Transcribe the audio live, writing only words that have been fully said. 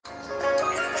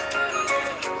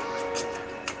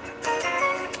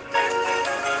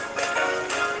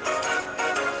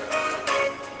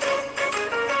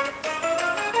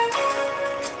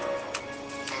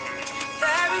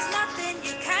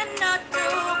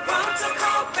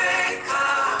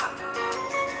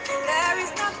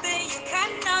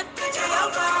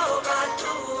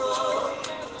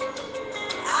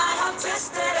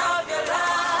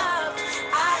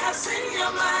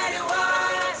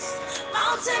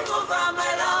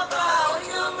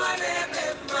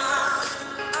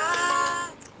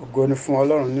Ògo ni fún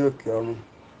Ọlọ́run ní òkè ọ̀run.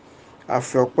 A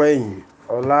fi ọpẹ́ ìyìn,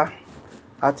 ọlá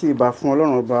àti ìbà fún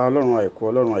Ọlọ́run ọba, Ọlọ́run àìkú,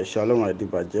 Ọlọ́run àìṣà, Ọlọ́run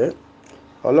àìdìbàjẹ́,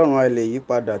 Ọlọ́run àìlè yí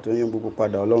padà tó yín gbogbo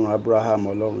padà, Ọlọ́run Abraham,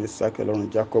 Ọlọ́run Isaac, Ọlọ́run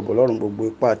Jacob, Ọlọ́run gbogbo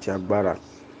ipá àti agbára,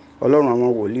 Ọlọ́run àwọn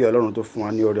wòlíì, Ọlọ́run tó fún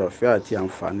wa ní oore ọ̀fẹ́ àti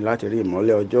àǹfààní láti rí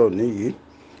ìmọ́lẹ̀ ọjọ́ òní yìí.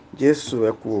 Jésù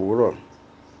ẹ kú òwúrọ̀.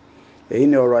 Èyí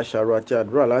ni ọ̀rọ̀ àṣàrò àti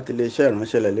àdúrà láti iléeṣẹ́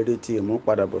ìránṣẹ́ ìlérí ti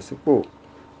ìmúpadàbọ̀sípò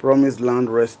Promise Land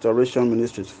Restoration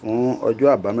Ministries fún ọjọ́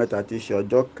àbámẹ́ta tí í ṣe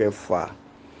ọjọ́ kẹfà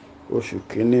oṣù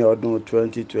kínní ọdún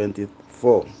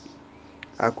 2024.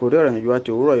 Àkòrí ọ̀rọ̀ ìyànjú àti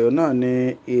òwúrọ̀ yìí náà ni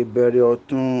ìbẹ̀rẹ̀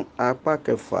ọ̀tun apá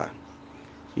kẹfà.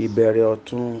 Ìbẹ̀rẹ̀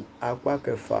ọ̀tun apá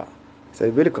kẹfà.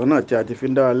 Ìbéèrè kan náà tí a ti fi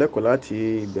ń dára lẹ́kọ̀ọ́ láti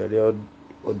ìbẹ̀rẹ̀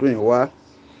ọdún yìí wá.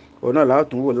 Òun náà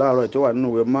láàtún wò láàárọ̀ tí ó wà nínú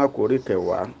ìwé Máàkù orí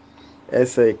kẹwàá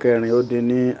ẹsẹ̀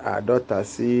ìkẹrin-ó-dín-ní-àádọ́ta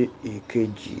sí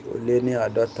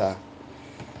ìkejì-ó-lé-ní-àádọ́ta.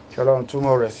 Kí Ọlọ́run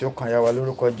túmọ̀ rẹ̀ sí ọkàn àyà wa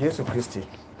lórúkọ Jésù Kristi.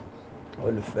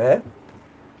 Olùfẹ́,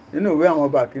 nínú ìwé àwọn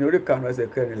ọba kìíní orí karùn-ún ẹsẹ̀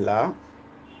kẹrìnlá,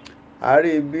 a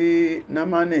rí bí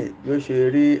Námánì yóò ṣe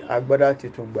rí agbádá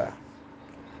tuntun gbà.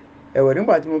 Ẹ̀wẹ̀,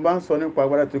 nígbà tí mo bá ń sọ nípa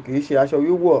agbádá tuntun, kì í ṣe aṣọ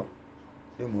wíwọ̀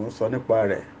ni mò ń sọ nípa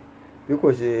rẹ̀, bí kò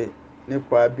ṣe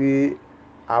nípa bí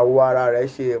àwọ̀ ara rẹ̀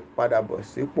ṣe padà bọ̀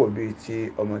sípò bíi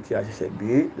ti ọmọ tí a ṣẹ̀ṣẹ̀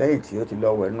bí lẹ́yìn tí ó ti lọ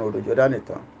wẹ̀ nínú odò Jọ́dánì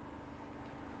tán.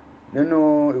 Nínú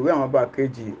ìwé àwọn ọba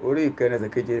kejì orí ìkẹrin ẹsẹ̀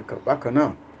keje bákan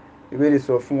náà, Bíbélì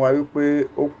sọ fún wa wípé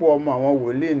opó ọmọ àwọn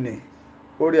wòlíì nì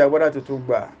ó rí agbádá tuntun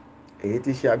gbà, èyí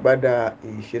tí ṣe agbádá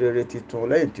ìṣerere titun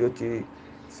lẹ́yìn tí ó ti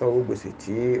san owó gbèsè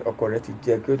tí ọkọ rẹ̀ ti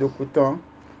jẹ kí ó tó kú tán.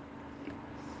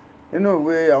 Nínú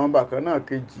ìwé àwọn ọba kan náà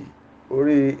kejì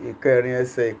orí ìkẹrin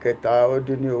ẹsẹ̀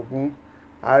ìkẹta-ó-dín-ní-ogún,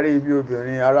 a rí bí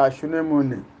obìnrin ará Ṣúnémù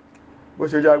nì bó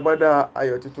ṣe rí agbádá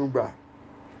ayọ̀ tuntun gbà,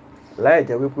 láì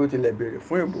jẹ́ wípé ó tilẹ̀ béèrè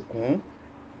fún ìbùkún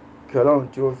kí Ọlọ́run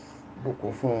tí ó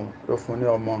bùkún fún un ló fún ní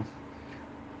ọmọ.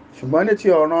 Ṣùgbọ́n ní ti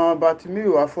ọ̀ràn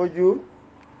Bátíméù afọ́jú,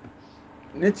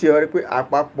 ní ti ọ̀rẹ́ pé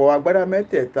àpapọ̀ agbádá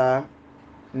mẹ́tẹ̀ẹ̀ta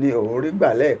ni òun rí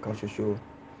gbà lẹ́ẹ̀kan ṣoṣo.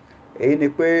 Èyí ni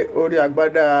pé ó rí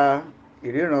agbádá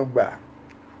ìríran gbà,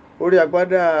 ó rí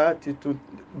agbádá titun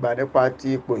gbà nípa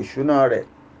ti ipò ìṣúná rẹ̀,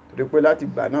 torí pé láti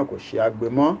ìgbà náà kò ṣe agbe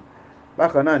mọ́.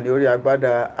 Bákan náà ni ó rí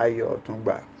agbádá ayọ̀ ọ̀tun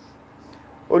gbà.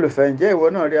 Olùfẹ́, ǹjẹ́ ìwọ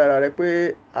náà rí ara rẹ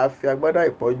pé a fi agbádá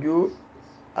ìpọ́njú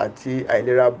àti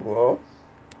àìlera bò ọ́?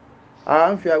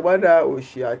 A ń fi agbádá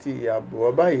òṣì àti ìyà bò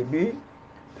ọ́ báyìí bí?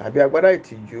 Tàbí agbádá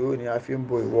ìtìjú ni a fi ń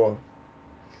bo ìwọ?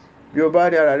 Bí o bá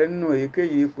rí ara rẹ nínú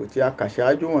èyíkéyìí ipò tí a kà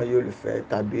ṣáájú wọ̀nyí, olùfẹ́,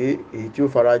 tàbí èyí tí ó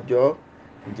farajọ,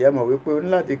 ǹjẹ́ mọ̀ wípé o ní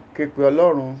láti ké pe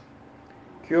Ọlọ́run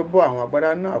kí ó bọ́ àwọn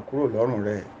agbádá náà kúrò lọ́rùn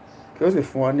rẹ, kí ó sì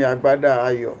fún ọ ní agbádá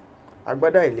ayọ̀,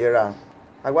 agbádá ìlera,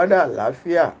 agbádá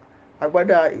àlàáfíà,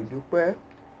 agbádá ìdúpẹ́,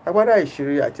 agbádá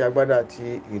ìṣeré àti agbádá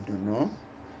ti ìdùnnú.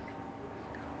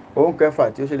 Ohun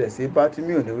kẹfà tí ó ṣẹlẹ̀ sí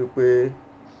Bátíméù ni wípé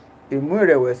ìmú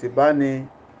ìrẹ̀wẹ̀sì bá ni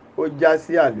ó já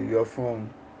sí àlùyọ fún un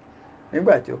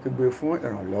nígbà tí ó kígbe fún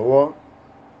ìrànlọ́wọ́.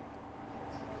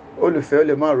 Olùfẹ́, ó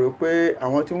lè máa rò pé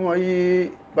àwọn tí wọ́n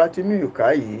yí Bátíméù ká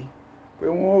yìí pé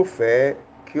wọ́n ò fẹ́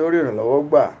kí ó rí ìrànlọ́wọ́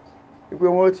gbà, wípé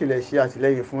wọ́n ó tilẹ̀ ṣe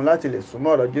àtìlẹ́yìn fún un láti lè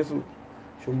súnmọ́ ọ̀dọ̀ Jésù.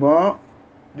 Ṣùgbọ́n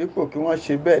dípò kí wọ́n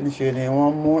ṣe bẹ́ẹ̀, níṣe ni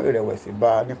wọ́n mú ìrẹ̀wẹ̀sì bá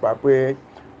a nípa pé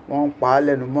wọ́n ń pa á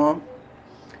lẹ́nu mọ́.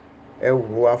 Ẹ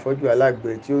wo afọ́jú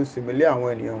alágbe tí ó ń sinmi lé àwọn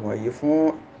ènìyàn wọ̀nyí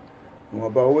fún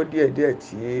ìwọ̀nba owó díẹ̀díẹ̀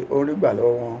tí ó ń rí gbà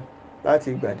lọ́wọ́ wọn láti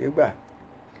ìgbàdégbà.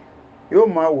 Yóò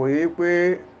máa wòye pé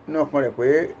ní ọkàn rẹ̀ pé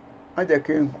má jẹ́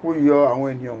kí n kú yọ àwọn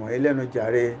ènìyàn wọ̀nyí lẹ́nu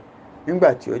jàre, nígbà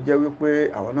tí ó jẹ́ wípé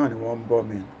àwọn náà ni wọ́n ń bọ́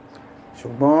mi.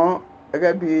 Ṣùgbọ́n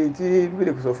gẹ́gẹ́ bí tí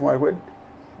Bíbélì sọ fún wa pé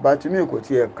Bátíméù kò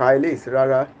tiẹ̀ ka eléyìí sí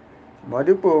rárá. Ṣùgbọ́n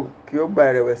dípò kí ó gba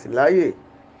ìrẹ̀wẹ̀sì láàyè,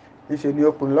 níṣe ni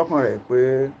ó pinnu lọ́kàn rẹ̀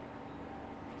pé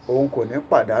òun kò ní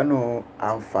pàdánù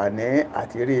àǹfààní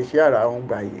àti rí iṣẹ́ àrà òun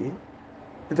gbà yìí.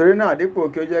 Nítorí náà, dípò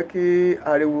kí ó jẹ́ kí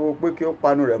ariwo pé kí ó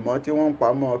panu rẹ̀ mọ́ tí wọ́n ń pa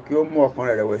mọ́ kí ó mú ọkàn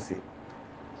rẹ̀ rẹ̀wẹ̀sì,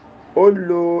 ó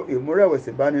lo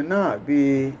ìmúrẹ̀wẹ̀sì báni náà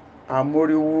bí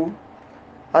amóríwú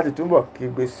láti túbọ̀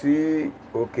kígbe sí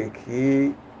òkè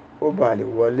kí ó bá lè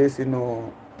wọlé sínú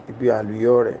ibi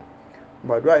àlùyọ rẹ̀.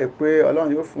 Gbàdúrà yìí pé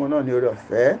Ọlọ́run yóò fún ọ náà ní oore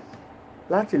ọ̀fẹ́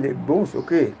láti lè gbóhùn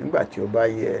sókè nígbà tí ó bá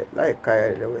yẹ, láìka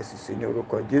ìrẹ̀wẹ̀sì sí ní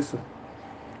orúkọ Jésù.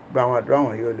 Gba àwọn àdúrà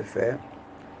wọ̀nyí, olùfẹ́.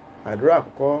 Àdúrà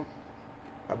àkọ́kọ́: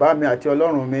 Bàbá mi àti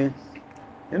Ọlọ́run mi,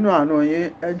 nínú àánú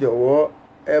yín, ẹ jọ̀wọ́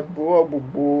ẹ bọ́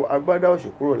gbogbo agbádá òṣì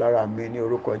kúrò lára mi ní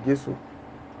orúkọ Jésù.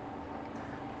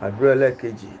 Àdúrà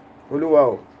ẹlẹ́ẹ̀kejì: Olúwa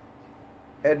o,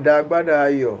 ẹ dà agbádá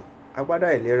ayọ̀, agbádá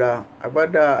ìlera,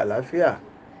 agbádá àlàáfíà,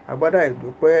 agbádá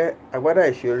ìdúpẹ́, agbádá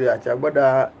ìṣeré àti agbádá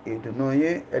ìdùnnú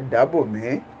yín, ẹ dà bò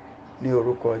mí ní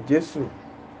orúkọ Jésù.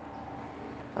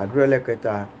 Àdúrà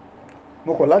ẹlẹ́kẹta,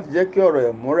 mo kọ̀ láti jẹ́ kí ọ̀rọ̀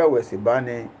ìmúrẹ̀wẹ̀sì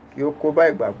báni kí ó kó bá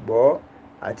ìgbàgbọ́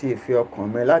àti ìfẹ́ ọkàn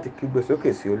mi láti kígbe sókè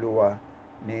sí Olúwa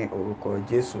ní orúkọ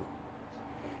Jésù.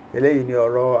 Eléyìí ni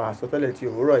ọ̀rọ̀ àsọtẹ́lẹ̀ ti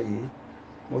òwúrọ̀ yìí.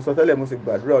 Mo sọ tẹ́lẹ̀ mo sì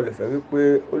gbàdúrà olùfẹ́ wípé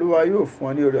Olúwa yóò fún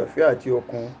ọ ní oore ọ̀fẹ́ àti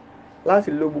okun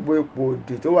láti lo gbogbo ipò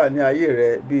òdì tó wà ní ayé rẹ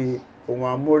bí ohun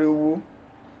amóríwú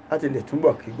láti lè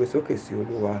túbọ̀ kígbe sókè sí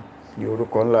Olúwa ní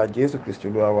orúkọ ńlá Jésù Kristi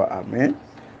Olúwa wa. Àmín.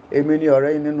 Èmi ni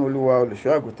ọ̀rẹ́ yín nínú Olúwa,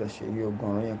 olùṣọ́ àgùntàn Ṣèyí Ogun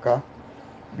Ọ̀rúnyìnká.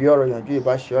 Bí ọ̀rọ̀ ìyànjú yìí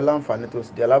bá ṣe ọ́ láǹfààní tó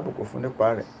sì di alábùkún fún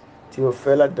nípa rẹ̀, tí o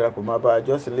fẹ́ láti darapọ̀ máa bá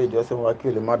ìjọsìn ilé ìjọsìn wa kí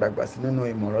o lè máa dàgbà sí nínú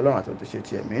ìmọ̀ Ọlọ́run àti òtúnṣe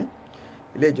ti ẹ̀mí.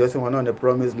 Ilé ìjọsìn wọn náà ni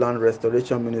Promise Land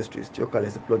Restoration Ministries tí ó kalẹ̀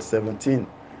sí plot 17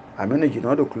 Aminu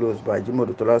Jinadu close by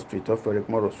Jimoh Tola Street off Eric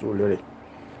Moro Surulere.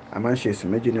 A máa ń ṣe ìsìn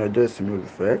méjì ní ọjọ́ ìsinmi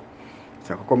olùfẹ́.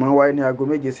 Ìsìn àkọ́kọ́ máa ń wáyé ní aago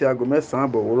 7 sí aago 9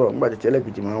 àbọ̀ òwúrọ̀, nígbà tí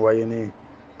ẹlẹ́ẹ̀kejì máa ń wáyé ní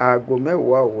aago 10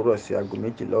 òwúrọ̀ sí aago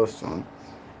 12 ọ̀sán.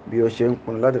 Bí o ṣe ń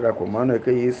pinnu láti darapọ̀ mọ́ ọ̀nà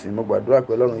èkéyìí ìsìn, mo gbàdúrà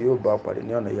pé Ọlọ́run yóò bá ọ pàdé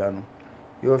ní ọ̀nà ìyanu,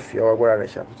 yóò fi ọwọ́ agbára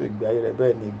rẹ̀ ṣàtúntò ìgbé ayé rẹ,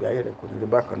 bẹ́ẹ̀ ni ìgbé ayé rẹ kò ní rí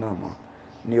bákan náà mọ́.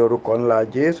 Ní orúkọ ńlá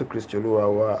Jésù Kristi Olúwa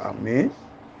wa. Àmín.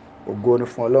 Ògo ni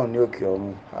fún Ọlọ́run ní òkè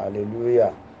ọ̀run.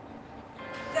 Hallelujah.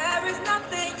 There is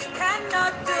nothing you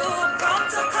cannot do.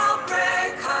 Protocol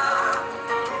breaker.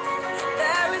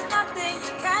 There is nothing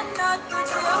you cannot do.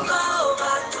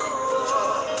 Jehovah do.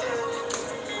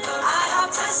 I have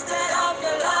tasted of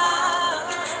your love.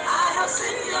 I have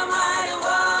seen your mighty